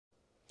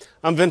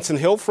I'm Vincent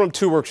Hill from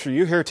 2 Works for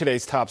You. Here are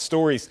today's top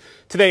stories.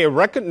 Today, a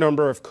record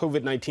number of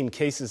COVID-19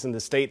 cases in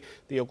the state.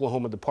 The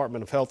Oklahoma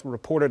Department of Health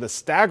reported a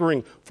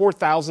staggering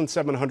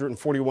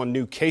 4,741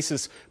 new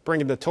cases,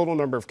 bringing the total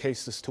number of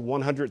cases to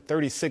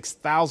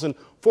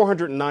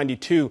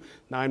 136,492.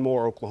 9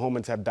 more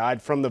Oklahomans have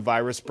died from the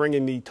virus,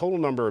 bringing the total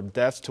number of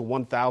deaths to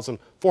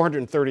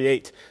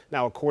 1,438.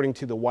 Now, according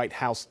to the White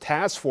House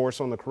Task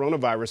Force on the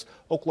coronavirus,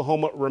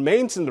 Oklahoma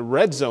remains in the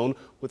red zone,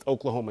 with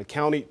Oklahoma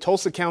County,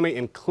 Tulsa County,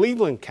 and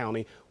Cleveland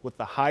County with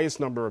the highest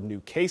number of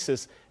new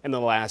cases in the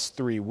last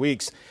 3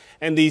 weeks.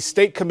 And the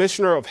State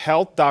Commissioner of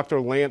Health,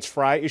 Dr. Lance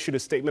Fry, issued a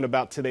statement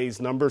about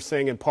today's numbers,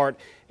 saying in part,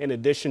 in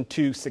addition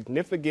to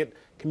significant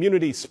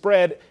community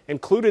spread,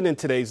 included in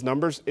today's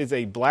numbers is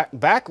a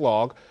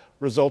backlog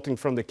resulting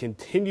from the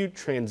continued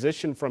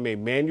transition from a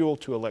manual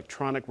to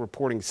electronic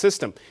reporting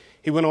system.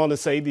 He went on to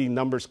say the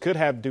numbers could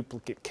have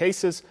duplicate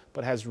cases,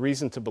 but has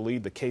reason to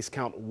believe the case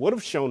count would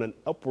have shown an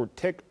upward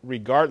tick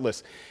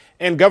regardless.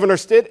 And Governor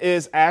Stitt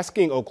is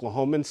asking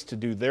Oklahomans to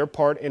do their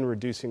part in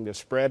reducing the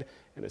spread.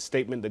 In a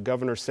statement, the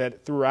governor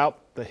said, throughout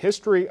the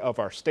history of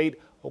our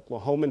state,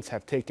 Oklahomans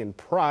have taken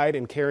pride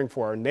in caring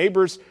for our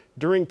neighbors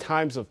during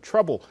times of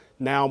trouble.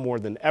 Now more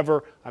than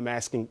ever, I'm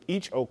asking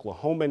each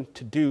Oklahoman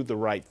to do the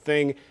right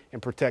thing and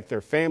protect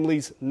their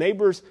families,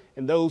 neighbors,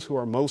 and those who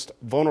are most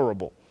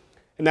vulnerable.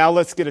 And now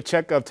let's get a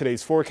check of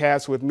today's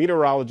forecast with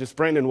meteorologist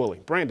Brandon Woolley.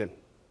 Brandon.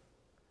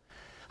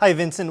 Hi,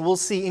 Vincent. We'll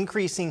see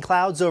increasing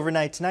clouds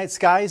overnight tonight.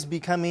 Skies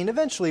becoming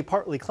eventually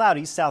partly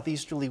cloudy.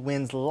 Southeasterly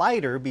winds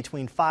lighter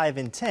between 5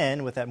 and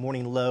 10, with that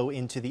morning low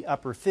into the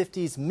upper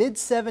 50s, mid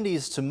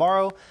 70s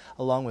tomorrow,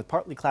 along with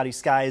partly cloudy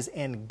skies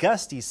and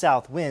gusty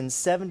south winds.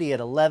 70 at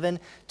 11,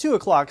 2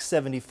 o'clock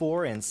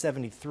 74, and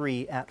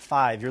 73 at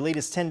 5. Your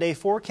latest 10-day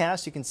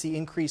forecast, you can see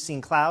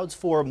increasing clouds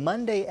for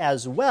Monday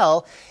as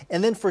well.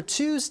 And then for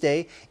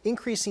Tuesday,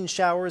 increasing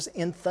showers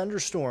and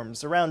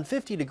thunderstorms. Around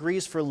 50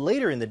 degrees for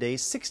later in the day,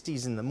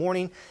 60s in the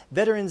morning.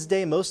 Veterans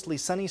Day mostly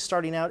sunny,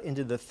 starting out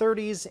into the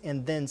 30s,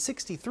 and then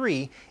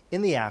 63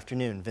 in the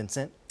afternoon.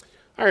 Vincent.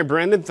 All right,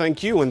 Brandon,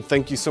 thank you, and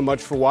thank you so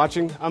much for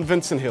watching. I'm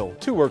Vincent Hill,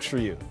 2 Works for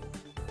You.